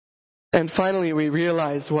And finally, we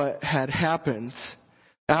realized what had happened.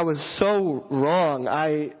 I was so wrong.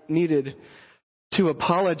 I needed to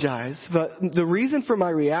apologize. But the reason for my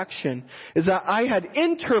reaction is that I had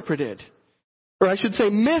interpreted, or I should say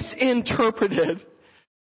misinterpreted,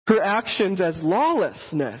 her actions as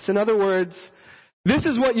lawlessness. In other words, this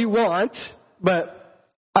is what you want, but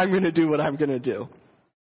I'm going to do what I'm going to do.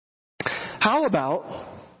 How about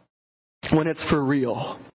when it's for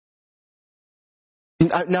real?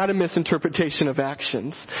 Not a misinterpretation of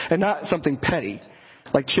actions, and not something petty,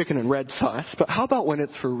 like chicken and red sauce, but how about when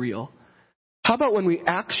it's for real? How about when we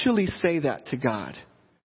actually say that to God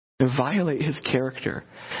and violate His character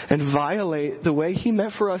and violate the way He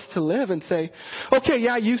meant for us to live and say, okay,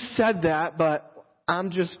 yeah, you said that, but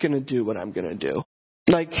I'm just going to do what I'm going to do.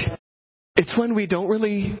 Like, it's when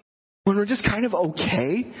when we're just kind of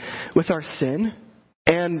okay with our sin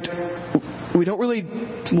and we don't really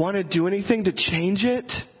want to do anything to change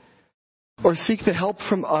it or seek the help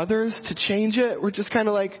from others to change it. We're just kind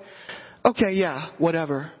of like, okay, yeah,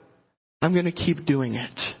 whatever. I'm going to keep doing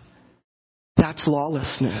it. That's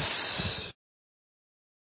lawlessness.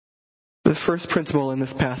 The first principle in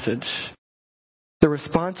this passage, the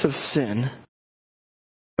response of sin,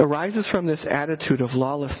 arises from this attitude of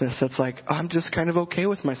lawlessness that's like, I'm just kind of okay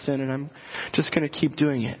with my sin and I'm just going to keep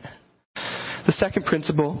doing it. The second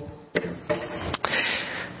principle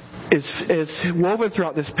is woven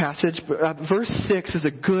throughout this passage. Verse 6 is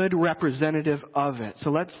a good representative of it.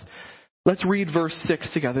 So let's read verse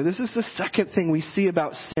 6 together. This is the second thing we see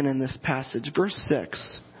about sin in this passage. Verse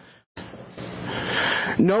 6.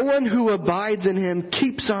 No one who abides in Him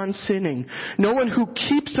keeps on sinning. No one who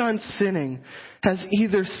keeps on sinning has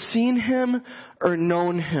either seen Him or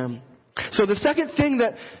known Him. So the second thing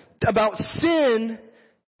about sin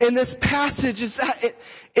in this passage is that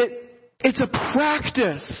it's a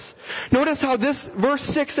practice. Notice how this verse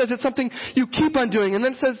 6 says it's something you keep on doing. And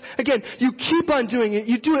then it says, again, you keep on doing it.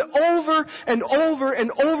 You do it over and over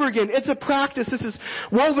and over again. It's a practice. This is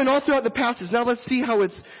woven all throughout the passage. Now let's see how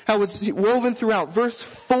it's woven throughout. Verse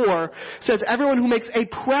 4 says, everyone who makes a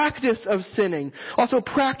practice of sinning also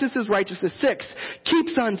practices righteousness. 6,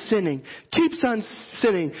 keeps on sinning. Keeps on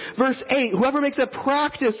sinning. Verse 8, whoever makes a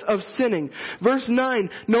practice of sinning. Verse 9,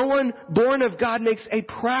 no one born of God makes a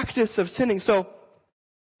practice of sinning. So,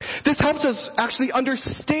 this helps us actually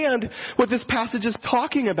understand what this passage is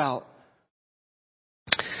talking about.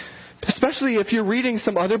 Especially if you're reading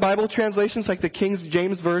some other Bible translations like the King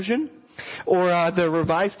James Version or the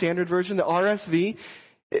Revised Standard Version, the RSV.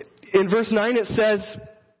 In verse 9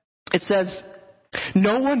 it says,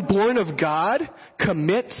 no one born of God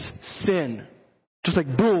commits sin. Just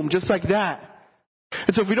like boom, just like that.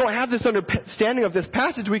 And so if we don't have this understanding of this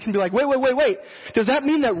passage, we can be like, wait. Does that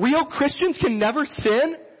mean that real Christians can never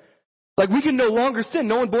sin? Like we can no longer sin.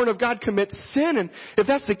 No one born of God commits sin. And if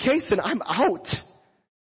that's the case, then I'm out.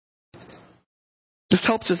 This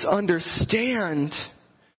helps us understand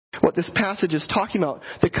what this passage is talking about.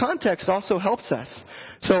 The context also helps us.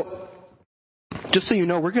 So, just so you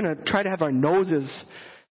know, we're going to try to have our noses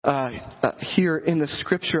here in the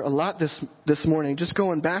Scripture a lot this morning, just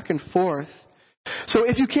going back and forth. So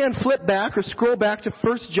if you can, flip back or scroll back to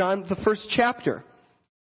 1 John, the first chapter.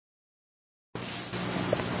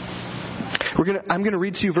 I'm going to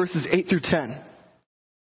read to you verses 8 through 10.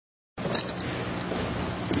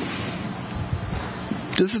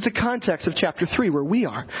 This is the context of chapter 3 where we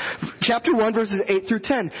are. Chapter 1 verses 8 through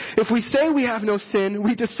 10. If we say we have no sin,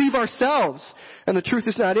 we deceive ourselves and the truth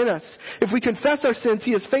is not in us. If we confess our sins,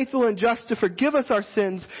 He is faithful and just to forgive us our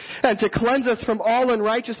sins and to cleanse us from all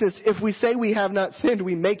unrighteousness. If we say we have not sinned,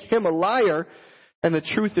 we make Him a liar and the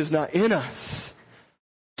truth is not in us.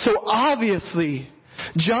 So obviously,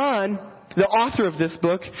 John, the author of this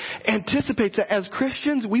book, anticipates that as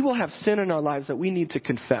Christians, we will have sin in our lives that we need to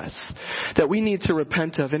confess, that we need to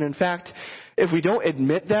repent of. And in fact, if we don't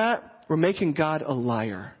admit that, we're making God a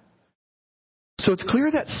liar. So it's clear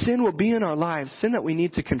that sin will be in our lives, sin that we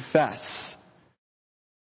need to confess.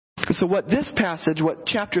 So what this passage, what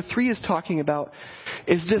chapter 3 is talking about,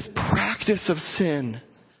 is this practice of sin.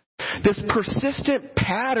 This persistent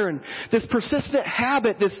pattern, this persistent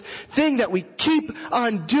habit, this thing that we keep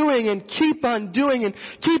on doing and keep on doing and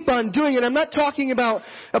keep on doing. And I'm not talking about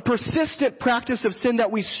a persistent practice of sin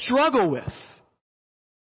that we struggle with.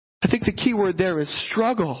 I think the key word there is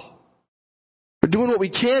struggle. We're doing what we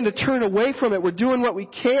can to turn away from it. We're doing what we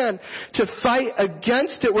can to fight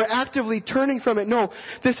against it. We're actively turning from it. No,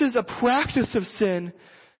 this is a practice of sin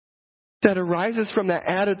that arises from that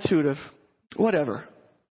attitude of whatever.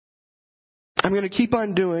 I'm going to keep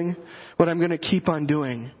on doing what I'm going to keep on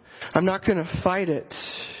doing. I'm not going to fight it.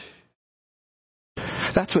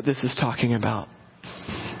 That's what this is talking about.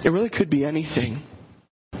 It really could be anything.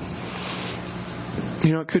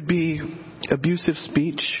 It could be abusive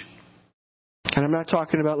speech. And I'm not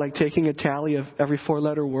talking about like taking a tally of every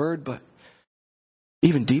 4-letter word, but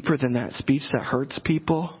even deeper than that, speech that hurts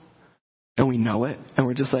people. And we know it. And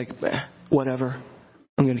we're just like, whatever.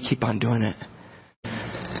 I'm going to keep on doing it.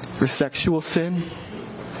 For sexual sin,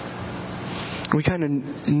 we kind of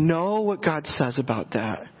know what God says about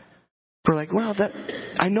that. We're like, well,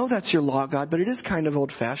 I know that's your law, God, but it is kind of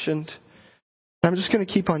old-fashioned. I'm just going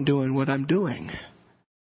to keep on doing what I'm doing.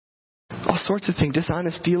 All sorts of things.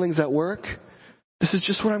 Dishonest dealings at work. This is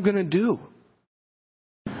just what I'm going to do.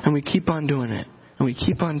 And we keep on doing it. And we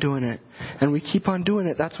keep on doing it. And we keep on doing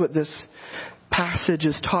it. That's what this passage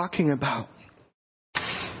is talking about.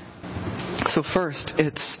 So first,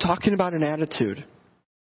 it's talking about an attitude.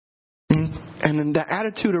 And then that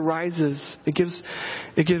attitude arises, it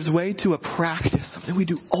gives way to a practice, something we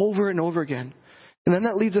do over and over again. And then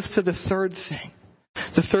that leads us to the third thing,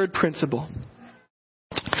 the third principle.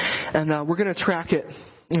 And we're going to track it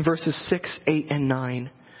in verses 6, 8, and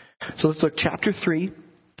 9. So let's look chapter 3,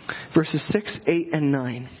 verses 6, 8, and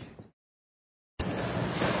 9.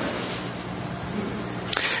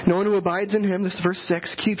 No one who abides in him, this is verse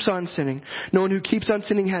 6, keeps on sinning. No one who keeps on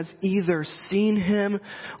sinning has either seen him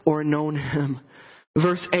or known him.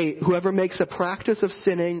 Verse 8, whoever makes a practice of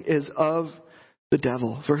sinning is of the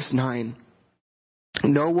devil. Verse 9,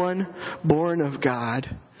 no one born of God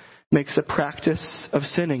makes a practice of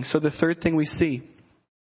sinning. So the third thing we see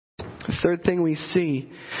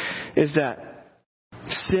is that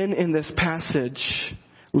sin in this passage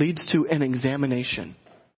leads to an examination.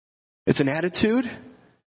 It's an attitude.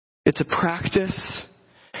 It's a practice,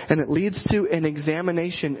 and it leads to an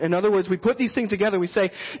examination. In other words, we put these things together. We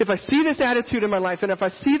say, if I see this attitude in my life, and if I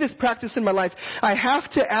see this practice in my life, I have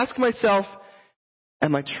to ask myself,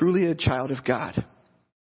 am I truly a child of God?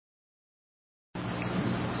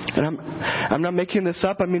 And I'm not making this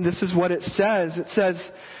up. I mean, this is what it says. It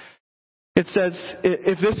says,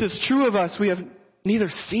 if this is true of us, we have neither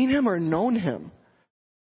seen him or known him.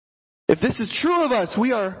 If this is true of us,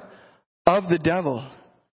 we are of the devil.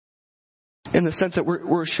 In the sense that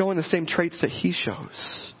we're showing the same traits that he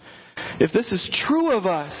shows. If this is true of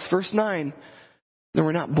us, verse 9, then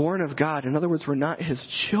we're not born of God. In other words, we're not his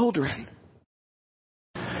children.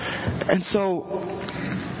 And so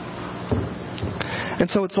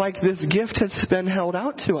it's like this gift has been held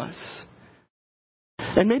out to us.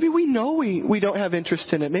 And maybe we know we don't have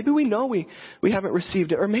interest in it. Maybe we know we haven't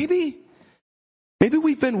received it. Or maybe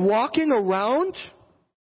we've been walking around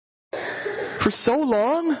for so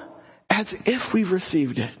long as if we've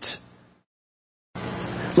received it.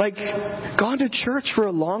 Like gone to church for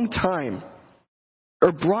a long time.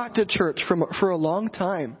 Or brought to church for a long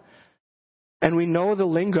time. And we know the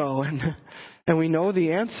lingo and we know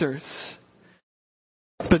the answers.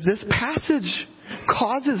 But this passage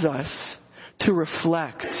causes us to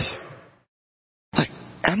reflect. Like,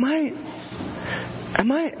 am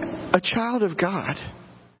I a child of God?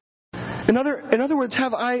 In other words,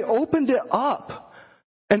 have I opened it up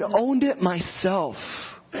and owned it myself?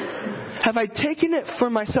 Have I taken it for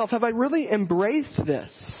myself? Have I really embraced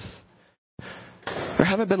this? Or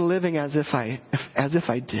have I been living as if I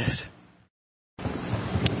did?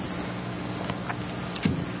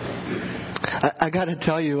 I got to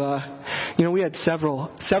tell you, we had several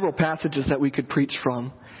passages that we could preach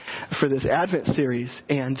from for this Advent series,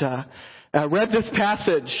 and I read this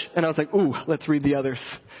passage, and I was like, "Ooh, let's read the others."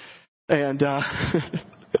 And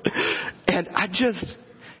and I just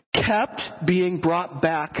kept being brought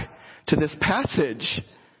back to this passage.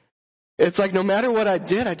 It's like no matter what I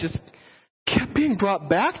did, I just kept being brought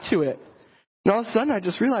back to it. And all of a sudden, I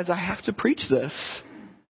just realized I have to preach this.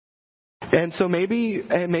 And so maybe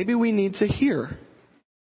we need to hear.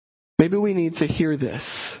 Maybe we need to hear this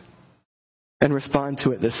and respond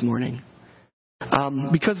to it this morning.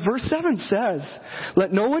 Because verse 7 says,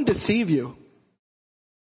 "Let no one deceive you."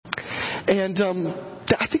 And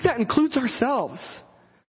I think that includes ourselves.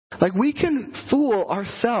 Like we can fool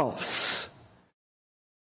ourselves.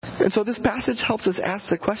 And so this passage helps us ask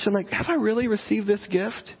the question, like, have I really received this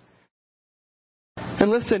gift? And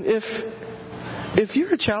listen, if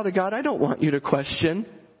you're a child of God, I don't want you to question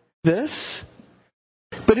this.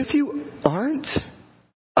 But if you aren't,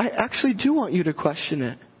 I actually do want you to question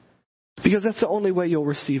it. Because that's the only way you'll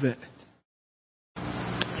receive it.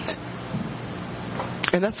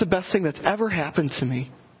 And that's the best thing that's ever happened to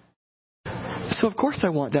me. So of course I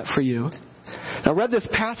want that for you. I read this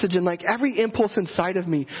passage and like every impulse inside of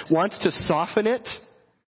me wants to soften it,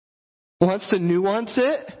 wants to nuance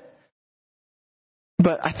it.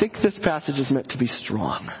 But I think this passage is meant to be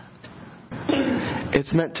strong.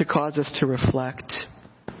 It's meant to cause us to reflect,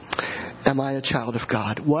 am I a child of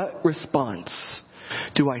God? What response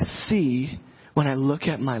do I see when I look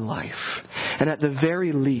at my life? And at the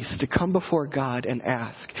very least, to come before God and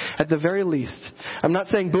ask. At the very least, I'm not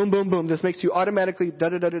saying boom, boom, boom, this makes you automatically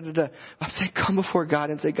da-da-da-da-da-da. I'm saying come before God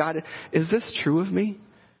and say, God, is this true of me?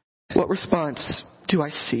 What response do I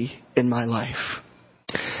see in my life?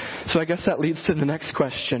 So I guess that leads to the next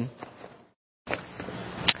question.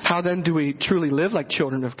 How then do we truly live like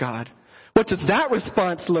children of God? What does that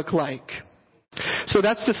response look like? So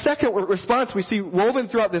that's the second response we see woven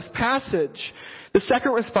throughout this passage. The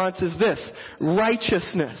second response is this,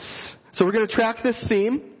 righteousness. So we're going to track this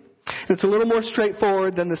theme. And it's a little more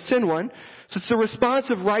straightforward than the sin one. So it's the response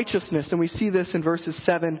of righteousness. And we see this in verses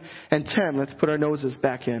 7 and 10. Let's put our noses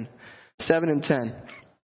back in. 7 and 10.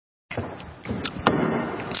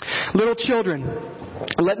 Little children,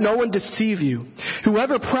 let no one deceive you.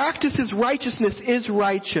 Whoever practices righteousness is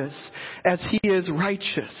righteous as he is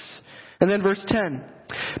righteous. And then verse 10.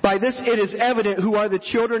 By this it is evident who are the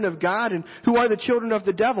children of God and who are the children of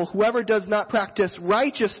the devil. Whoever does not practice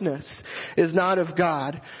righteousness is not of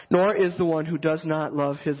God, nor is the one who does not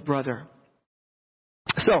love his brother.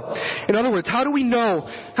 So, in other words, how do we know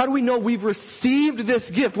we've received this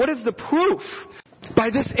gift? What is the proof? By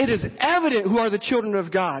this it is evident who are the children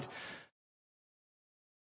of God.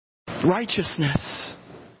 Righteousness.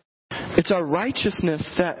 It's our righteousness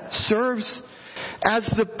that serves as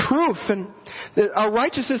the proof, and our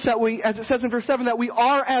righteousness that we, as it says in verse 7, that we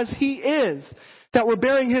are as he is, that we're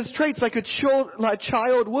bearing his traits like a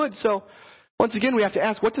child would. So, once again, we have to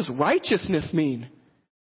ask, what does righteousness mean?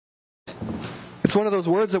 It's one of those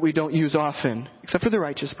words that we don't use often, except for the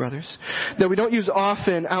righteous brothers, that we don't use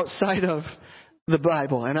often outside of the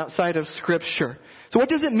Bible and outside of Scripture. So what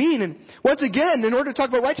does it mean? And once again, in order to talk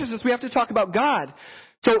about righteousness, we have to talk about God.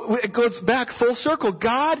 So it goes back full circle.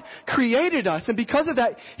 God created us, and because of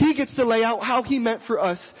that, he gets to lay out how he meant for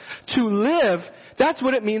us to live. That's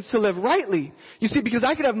what it means to live rightly. You see, because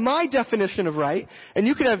I could have my definition of right, and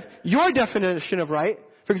you could have your definition of right.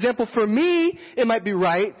 For example, for me, it might be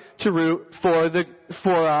right to root for the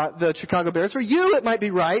Chicago Bears. For you, it might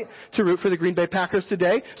be right to root for the Green Bay Packers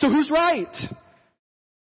today. So who's right?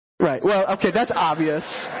 Right. Well, okay, that's obvious.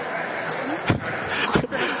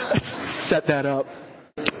 Set that up.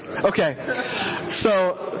 Okay.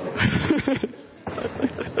 So,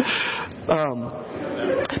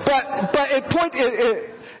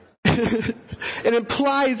 it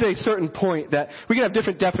implies a certain point that we can have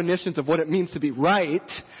different definitions of what it means to be right.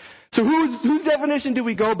 So whose definition do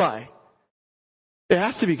we go by? It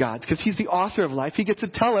has to be God's, because he's the author of life. He gets to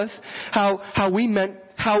tell us how we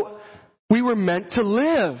were meant to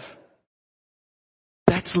live.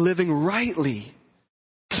 That's living rightly.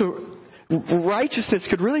 So righteousness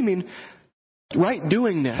could really mean right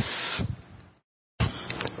doingness.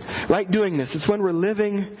 Right doingness. It's when we're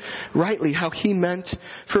living rightly how he meant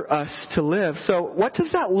for us to live. So what does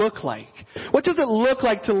that look like? What does it look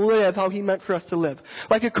like to live how he meant for us to live?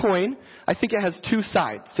 Like a coin, I think it has two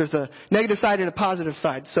sides. There's a negative side and a positive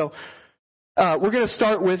side. So we're going to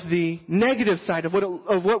start with the negative side of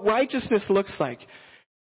what righteousness looks like.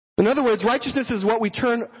 In other words, righteousness is what we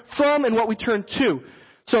turn from and what we turn to.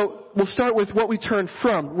 So we'll start with what we turn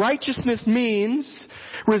from. Righteousness means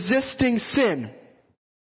resisting sin.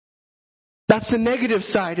 That's the negative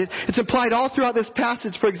side. It's implied all throughout this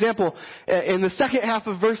passage. For example, in the second half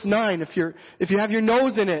of verse 9, if you have your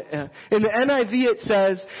nose in it, in the NIV it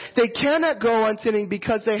says, they cannot go on sinning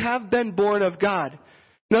because they have been born of God.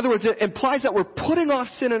 In other words, it implies that we're putting off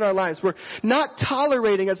sin in our lives. We're not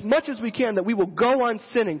tolerating as much as we can that we will go on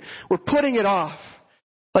sinning. We're putting it off.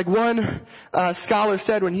 Like one scholar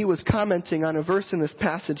said when he was commenting on a verse in this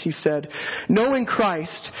passage, he said, knowing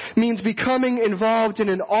Christ means becoming involved in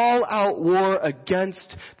an all-out war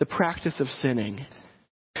against the practice of sinning.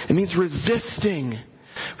 It means resisting.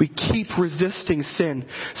 We keep resisting sin.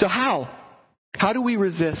 So how? How do we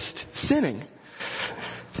resist sinning?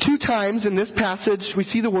 2 times in this passage we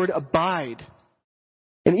see the word abide.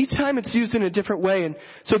 And each time it's used in a different way. And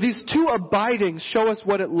so these 2 abidings show us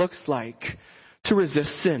what it looks like to resist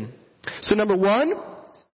sin. So number one,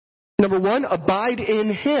 abide in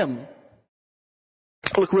him.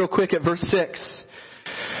 Look real quick at verse 6.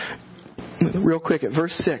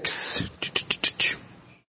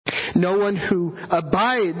 No one who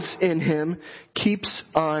abides in him keeps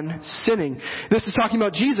on sinning. This is talking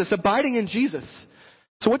about Jesus, abiding in Jesus.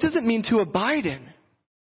 So what does it mean to abide in?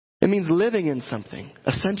 It means living in something,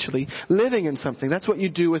 essentially. Living in something. That's what you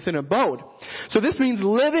do with an abode. So this means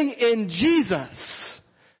living in Jesus.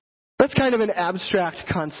 That's kind of an abstract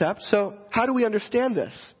concept. So how do we understand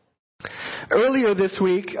this? Earlier this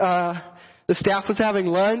week, the staff was having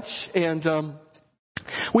lunch, and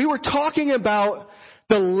we were talking about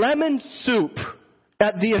the lemon soup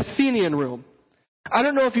at the Athenian Room. I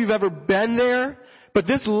don't know if you've ever been there, but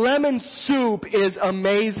this lemon soup is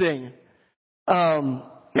amazing. Man,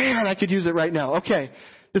 I could use it right now. Okay.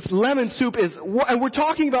 This lemon soup is, and we're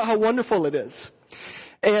talking about how wonderful it is.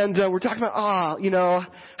 And we're talking about,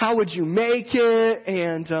 how would you make it?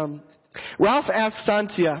 And Ralph asked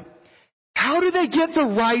Santia, how do they get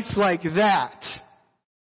the rice like that?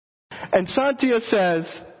 And Santia says,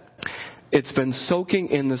 it's been soaking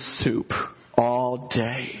in the soup all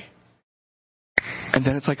day. And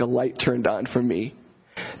then it's like a light turned on for me.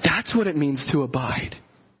 That's what it means to abide.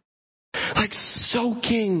 Like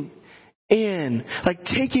soaking in, like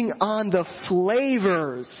taking on the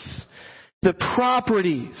flavors, the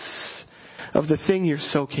properties of the thing you're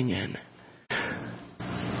soaking in.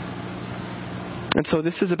 And so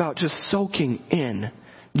this is about just soaking in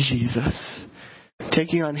Jesus,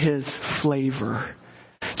 taking on His flavor,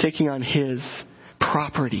 taking on His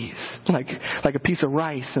properties, like a piece of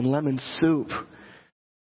rice and lemon soup.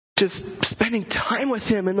 Just spending time with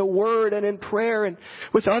Him in the Word and in prayer and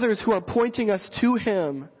with others who are pointing us to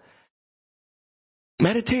Him.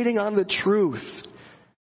 Meditating on the truth.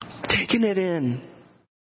 Taking it in.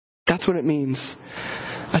 That's what it means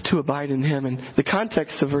to abide in Him. And the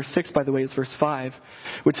context of verse 6, by the way, is verse 5,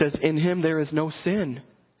 which says, in Him there is no sin.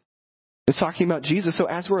 It's talking about Jesus. So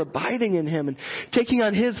as we're abiding in Him and taking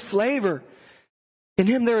on His flavor, in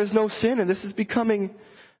Him there is no sin. And this is becoming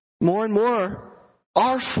more and more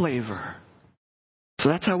our flavor. So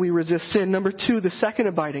that's how we resist sin. Number 2, the second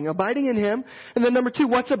abiding in Him. And then number 2,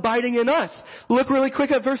 what's abiding in us? Look really quick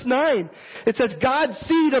at verse 9. It says, God's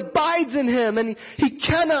seed abides in Him, and He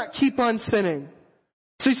cannot keep on sinning.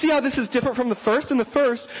 So you see how this is different from the first? In the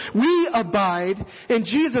first, we abide in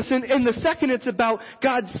Jesus. And in the second, it's about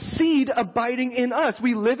God's seed abiding in us.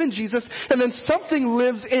 We live in Jesus, and then something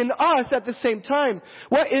lives in us at the same time.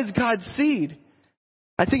 What is God's seed?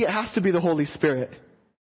 I think it has to be the Holy Spirit.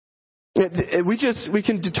 We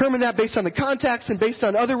can determine that based on the context and based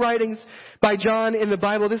on other writings by John in the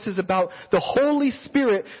Bible. This is about the Holy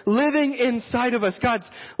Spirit living inside of us. God's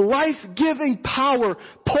life-giving power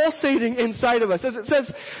pulsating inside of us. As it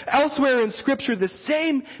says elsewhere in Scripture, the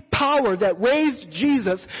same power that raised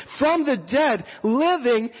Jesus from the dead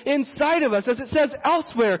living inside of us. As it says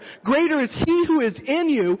elsewhere, greater is He who is in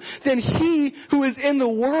you than he who is in the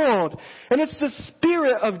world. And it's the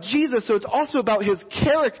Spirit of Jesus, so it's also about His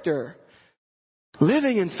character.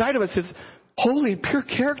 Living inside of us, His holy, pure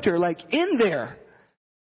character, like in there,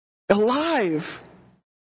 alive.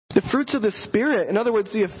 The fruits of the Spirit, in other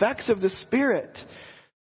words, the effects of the Spirit.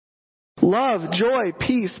 Love, joy,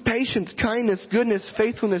 peace, patience, kindness, goodness,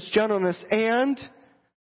 faithfulness, gentleness, and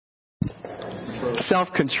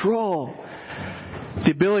self-control.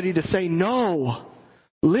 The ability to say no,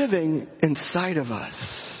 living inside of us.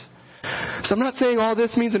 So I'm not saying all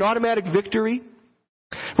this means an automatic victory,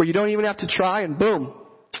 where you don't even have to try and boom,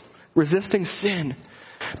 resisting sin.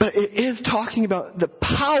 But it is talking about the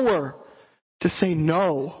power to say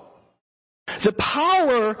no. The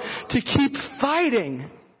power to keep fighting.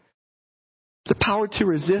 The power to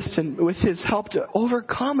resist and with His help to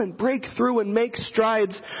overcome and break through and make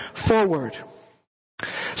strides forward.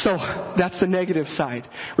 So that's the negative side,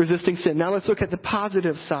 resisting sin. Now let's look at the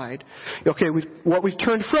positive side. Okay, what we've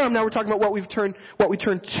turned from, now we're talking about what we turn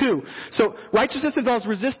to. So righteousness involves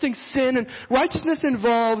resisting sin, and righteousness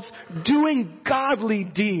involves doing godly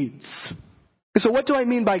deeds. So what do I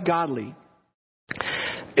mean by godly?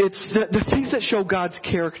 It's the things that show God's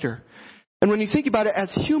character. And when you think about it,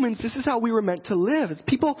 as humans, this is how we were meant to live. As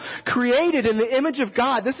people created in the image of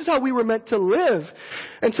God, this is how we were meant to live.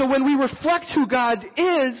 And so when we reflect who God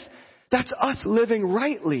is, that's us living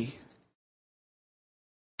rightly.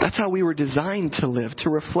 That's how we were designed to live, to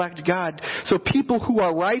reflect God. So people who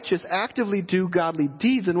are righteous actively do godly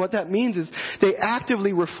deeds. And what that means is they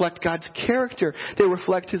actively reflect God's character. They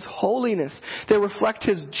reflect His holiness. They reflect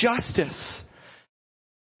His justice.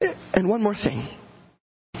 And one more thing.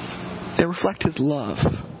 They reflect His love.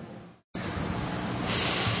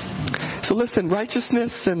 So listen,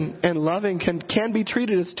 righteousness and loving can be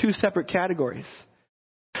treated as two separate categories.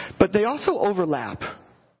 But they also overlap.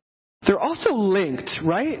 They're also linked,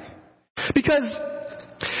 right? Because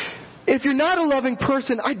if you're not a loving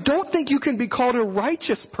person, I don't think you can be called a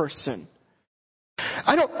righteous person.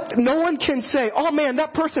 No one can say, oh man,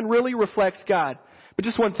 that person really reflects God. But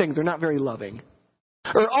just one thing, they're not very loving.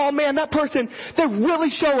 Or, oh man, that person, they really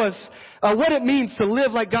show us what it means to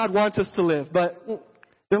live like God wants us to live. But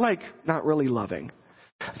They're like not really loving.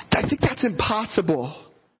 I think that's impossible.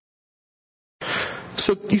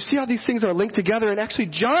 So you see how these things are linked together, and actually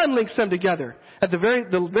John links them together. At the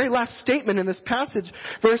very last statement in this passage,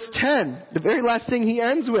 verse 10, the very last thing he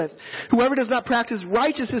ends with, whoever does not practice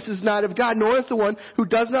righteousness is not of God, nor is the one who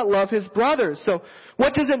does not love his brothers. So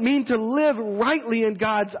what does it mean to live rightly in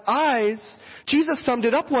God's eyes? Jesus summed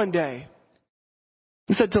it up one day.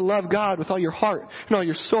 He said to love God with all your heart and all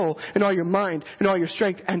your soul and all your mind and all your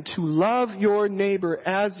strength, and to love your neighbor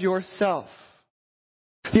as yourself.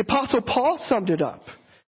 The Apostle Paul summed it up.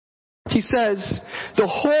 He says, the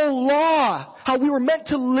whole law, how we were meant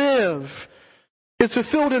to live, is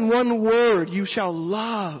fulfilled in one word. You shall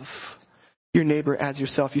love your neighbor as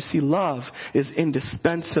yourself. You see, love is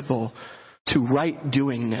indispensable to right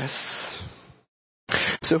doingness.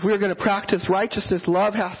 So if we're going to practice righteousness,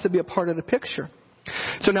 love has to be a part of the picture.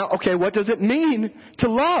 So now, okay, what does it mean to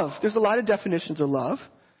love? There's a lot of definitions of love.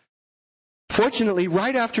 Fortunately,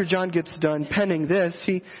 right after John gets done penning this,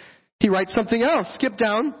 he writes something else. Skip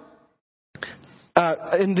down.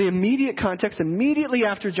 In the immediate context, immediately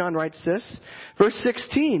after John writes this, verse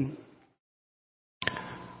 16.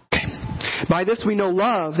 By this we know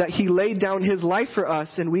love, that he laid down his life for us,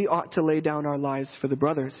 and we ought to lay down our lives for the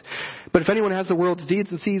brothers. But if anyone has the world's deeds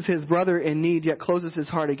and sees his brother in need, yet closes his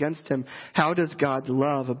heart against him, how does God's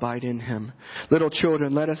love abide in him? Little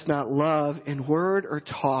children, let us not love in word or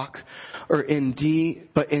talk, or in deed,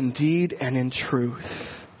 but in deed and in truth.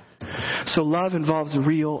 So love involves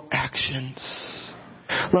real actions.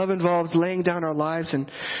 Love involves laying down our lives and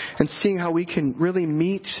seeing how we can really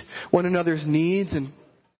meet one another's needs.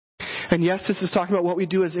 And yes, this is talking about what we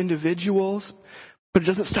do as individuals, but it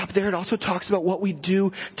doesn't stop there. It also talks about what we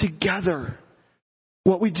do together,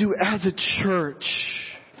 what we do as a church.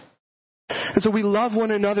 And so we love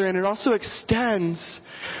one another, and it also extends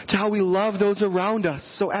to how we love those around us.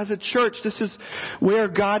 So as a church, this is where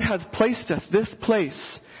God has placed us. This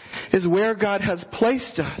place is where God has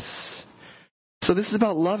placed us. So this is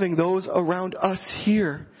about loving those around us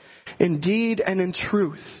here in deed and in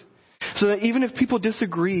truth. So that even if people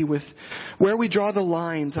disagree with where we draw the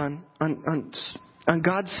lines on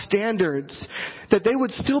God's standards, that they would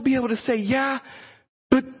still be able to say, yeah,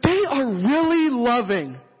 but they are really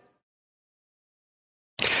loving.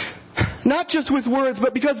 Not just with words,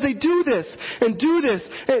 but because they do this and do this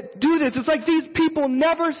and do this. It's like these people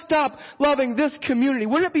never stop loving this community.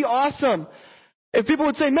 Wouldn't it be awesome if people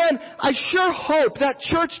would say, man, I sure hope that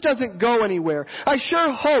church doesn't go anywhere. I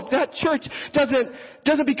sure hope that church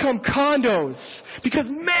doesn't become condos. Because,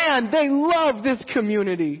 man, they love this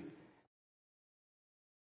community.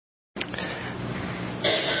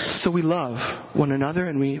 So we love one another,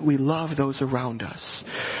 and we love those around us.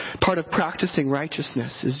 Part of practicing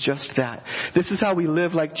righteousness is just that. This is how we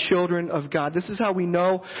live like children of God. This is how we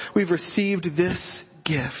know we've received this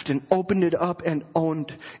gift and opened it up and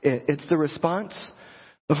owned it. It's the response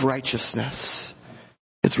of righteousness.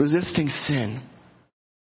 It's resisting sin.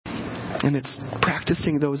 And it's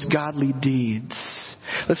practicing those godly deeds.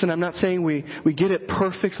 Listen, I'm not saying we get it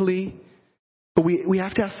perfectly, but we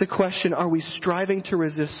have to ask the question, are we striving to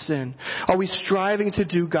resist sin? Are we striving to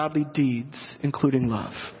do godly deeds, including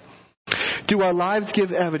love? Do our lives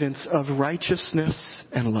give evidence of righteousness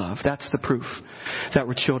and love? That's the proof that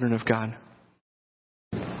we're children of God.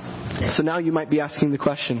 So now you might be asking the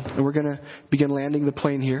question, and we're going to begin landing the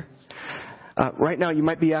plane here. Right now you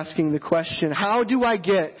might be asking the question, how do I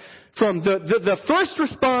get from the first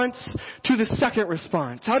response to the second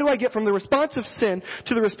response? How do I get from the response of sin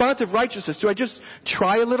to the response of righteousness? Do I just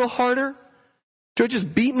try a little harder? Do I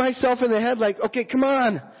just beat myself in the head like, okay, come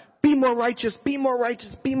on, be more righteous, be more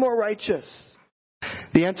righteous, be more righteous?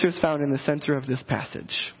 The answer is found in the center of this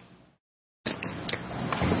passage.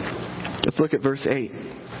 Let's look at verse 8.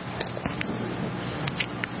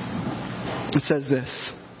 It says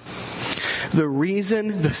this: the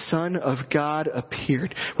reason the Son of God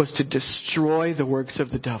appeared was to destroy the works of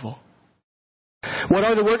the devil. What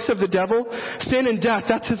are the works of the devil? Sin and death.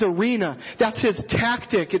 That's his arena. That's his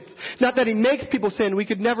tactic. It's not that he makes people sin. We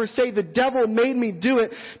could never say the devil made me do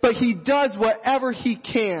it, but he does whatever he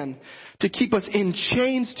can to keep us in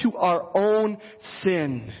chains to our own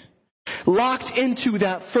sin. Locked into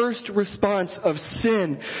that first response of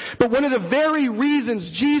sin. But one of the very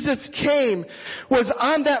reasons Jesus came was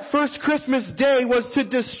on that first Christmas day was to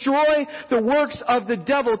destroy the works of the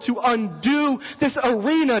devil, to undo this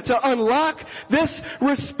arena, to unlock this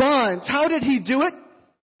response. How did he do it?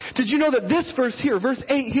 Did you know that this verse here, verse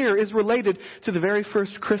 8 here, is related to the very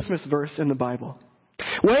first Christmas verse in the Bible?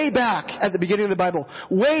 Way back at the beginning of the Bible,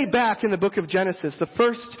 way back in the book of Genesis, the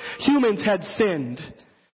first humans had sinned.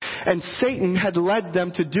 And Satan had led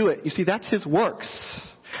them to do it. You see, that's his works.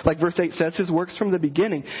 Like verse 8 says, his works from the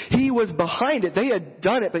beginning. He was behind it. They had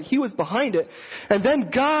done it, but he was behind it. And then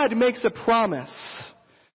God makes a promise.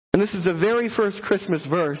 And this is the very first Christmas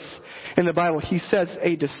verse in the Bible. He says,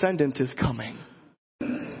 a descendant is coming.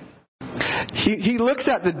 He looks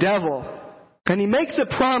at the devil and he makes a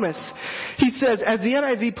promise. He says, as the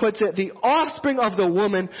NIV puts it, the offspring of the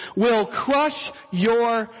woman will crush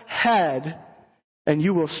your head and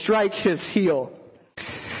you will strike his heel.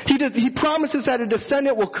 He promises that a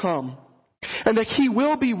descendant will come and that he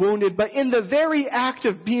will be wounded, but in the very act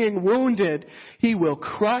of being wounded, he will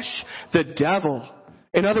crush the devil.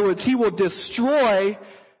 In other words, he will destroy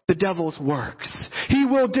the devil's works. He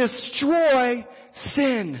will destroy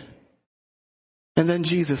sin. And then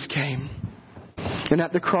Jesus came. And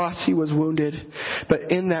at the cross he was wounded.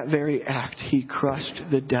 But in that very act he crushed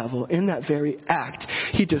the devil. In that very act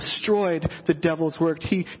he destroyed the devil's work.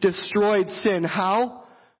 He destroyed sin. How?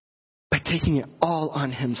 By taking it all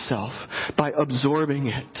on himself. By absorbing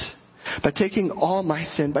it. By taking all my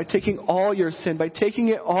sin. By taking all your sin. By taking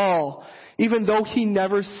it all. Even though he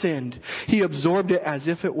never sinned, he absorbed it as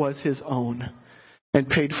if it was his own and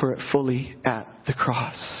paid for it fully at the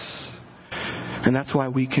cross. And that's why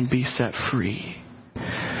we can be set free.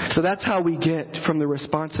 So that's how we get from the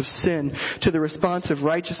response of sin to the response of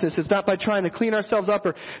righteousness. It's not by trying to clean ourselves up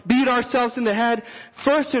or beat ourselves in the head.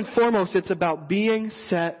 First and foremost, it's about being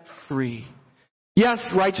set free. Yes,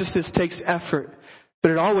 righteousness takes effort,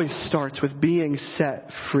 but it always starts with being set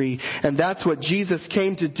free. And that's what Jesus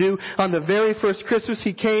came to do on the very first Christmas.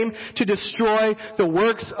 He came to destroy the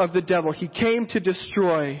works of the devil. He came to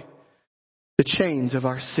destroy the chains of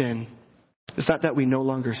our sin. It's not that we no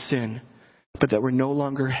longer sin, but that we're no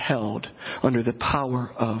longer held under the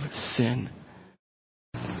power of sin.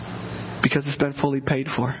 Because it's been fully paid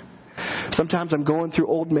for. Sometimes I'm going through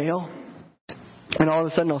old mail, and all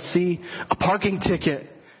of a sudden I'll see a parking ticket,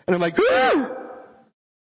 and I'm like, ooh!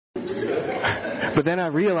 But then I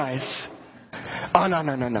realize, oh,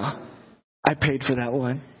 no. I paid for that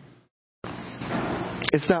one.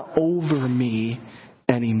 It's not over me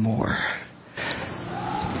anymore.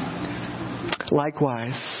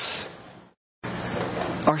 Likewise,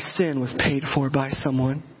 our sin was paid for by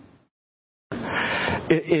someone.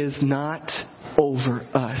 It is not over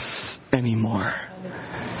us anymore.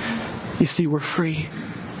 You see, we're free.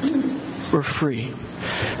 We're free.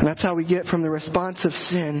 And that's how we get from the response of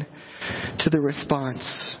sin to the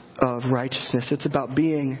response of righteousness. It's about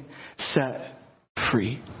being set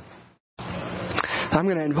free. I'm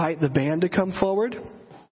going to invite the band to come forward.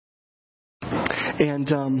 And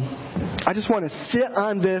I just want to sit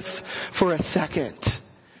on this for a second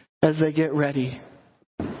as they get ready.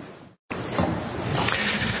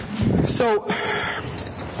 So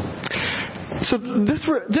this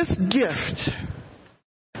gift,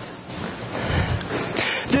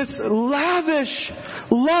 this lavish,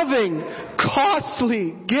 loving,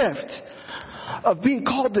 costly gift of being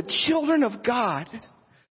called the children of God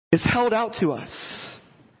is held out to us.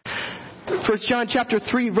 1 John chapter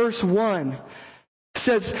 3 verse 1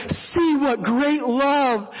 says, see what great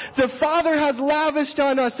love the Father has lavished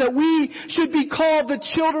on us, that we should be called the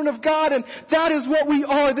children of God, and that is what we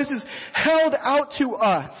are. This is held out to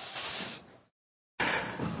us.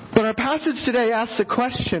 But our passage today asks the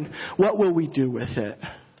question, what will we do with it?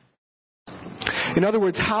 In other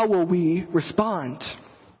words, how will we respond?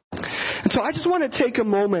 And so I just want to take a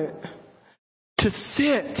moment to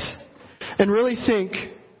sit and really think,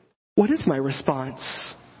 what is my response?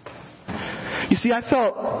 You see, I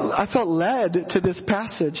felt led to this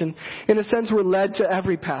passage, and in a sense we're led to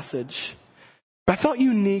every passage. But I felt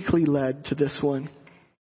uniquely led to this one.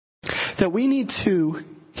 That we need to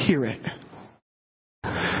hear it.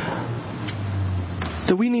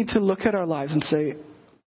 That we need to look at our lives and say,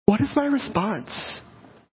 what is my response?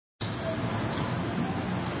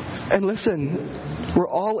 And listen, we're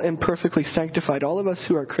all imperfectly sanctified. All of us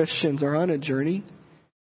who are Christians are on a journey.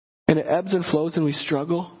 And it ebbs and flows and we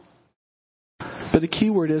struggle. But the key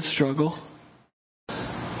word is struggle.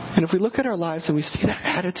 And if we look at our lives and we see that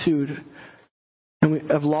attitude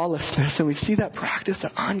of lawlessness, and we see that practice,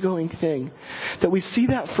 that ongoing thing, that we see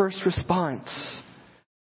that first response,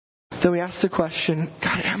 then we ask the question,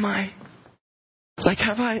 God, am I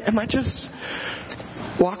just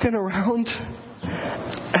walking around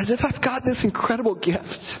as if I've got this incredible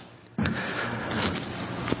gift, but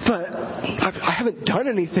I haven't done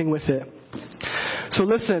anything with it? So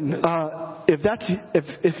listen,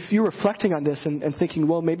 if you're reflecting on this and thinking,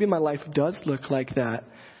 well, maybe my life does look like that,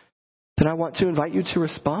 then I want to invite you to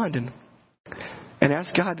respond and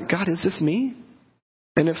ask God, is this me?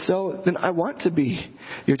 And if so, then I want to be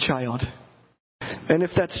your child. And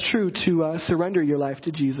if that's true, to surrender your life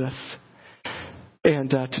to Jesus and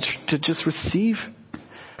to just receive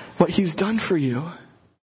what he's done for you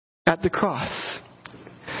at the cross,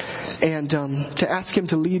 and to ask him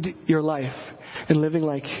to lead your life in living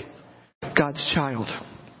like God's child.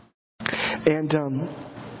 And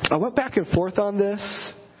I went back and forth on this,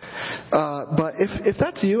 but if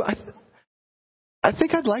that's you, I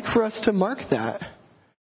think I'd like for us to mark that.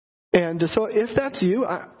 And so if that's you,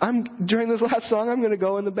 I'm during this last song, I'm going to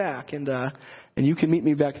go in the back, and you can meet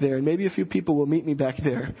me back there, and maybe a few people will meet me back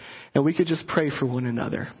there, and we could just pray for one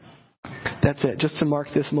another. That's it, just to mark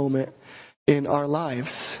this moment in our lives.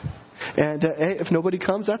 And hey, if nobody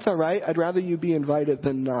comes, that's all right. I'd rather you be invited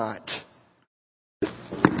than not,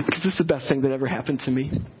 because this is the best thing that ever happened to me.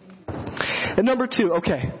 And number 2,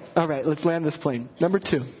 okay, all right, let's land this plane. Number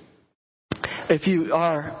 2, if you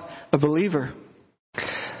are a believer,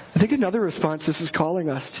 I think another response this is calling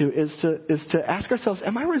us to is to ask ourselves,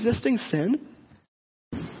 am I resisting sin?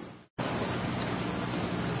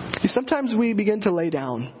 Sometimes we begin to lay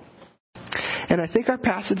down. And I think our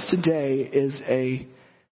passage today is a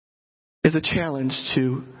challenge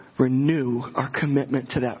to renew our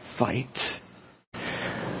commitment to that fight.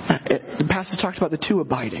 The passage talked about the 2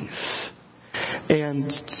 abidings. And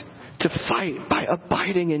to fight by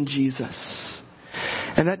abiding in Jesus.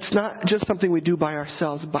 And that's not just something we do by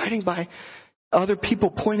ourselves, abiding by other people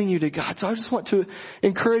pointing you to God. So I just want to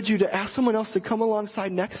encourage you to ask someone else to come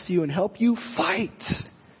alongside next to you and help you fight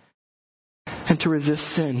and to resist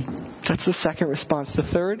sin. That's the second response. The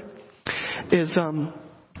third is,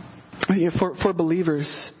 for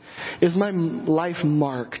believers, is my life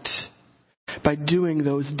marked by doing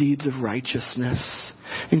those deeds of righteousness,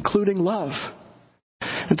 including love.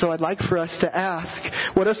 And so I'd like for us to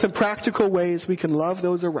ask, what are some practical ways we can love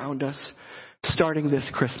those around us starting this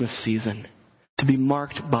Christmas season? To be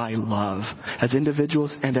marked by love as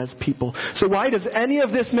individuals and as people. So why does any of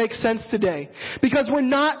this make sense today? Because we're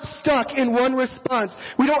not stuck in one response.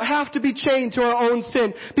 We don't have to be chained to our own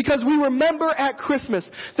sin. Because we remember at Christmas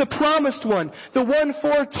the promised one, the one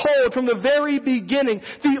foretold from the very beginning,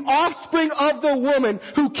 the offspring of the woman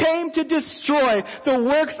who came to destroy the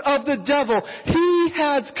works of the devil. He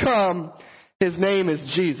has come. His name is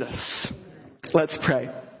Jesus. Let's pray.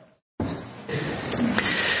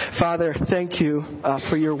 Father, thank you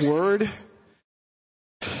for your word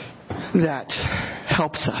that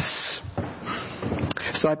helps us.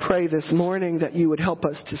 So I pray this morning that you would help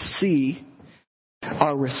us to see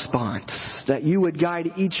our response, that you would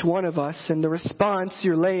guide each one of us in the response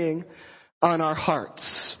you're laying on our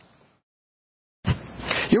hearts.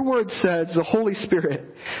 Your word says the Holy Spirit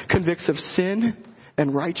convicts of sin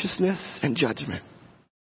and righteousness and judgment.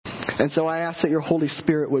 And so I ask that your Holy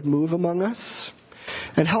Spirit would move among us.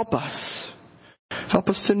 And help us. Help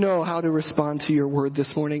us to know how to respond to your word this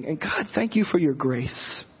morning. And God, thank you for your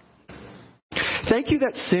grace. Thank you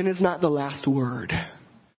that sin is not the last word.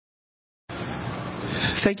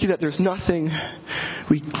 Thank you that there's nothing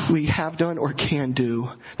we have done or can do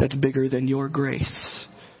that's bigger than your grace.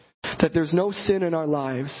 That there's no sin in our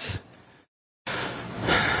lives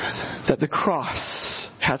that the cross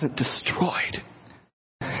hasn't destroyed.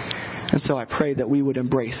 And so I pray that we would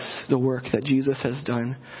embrace the work that Jesus has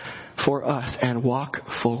done for us and walk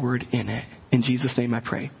forward in it. In Jesus' name I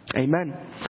pray. Amen.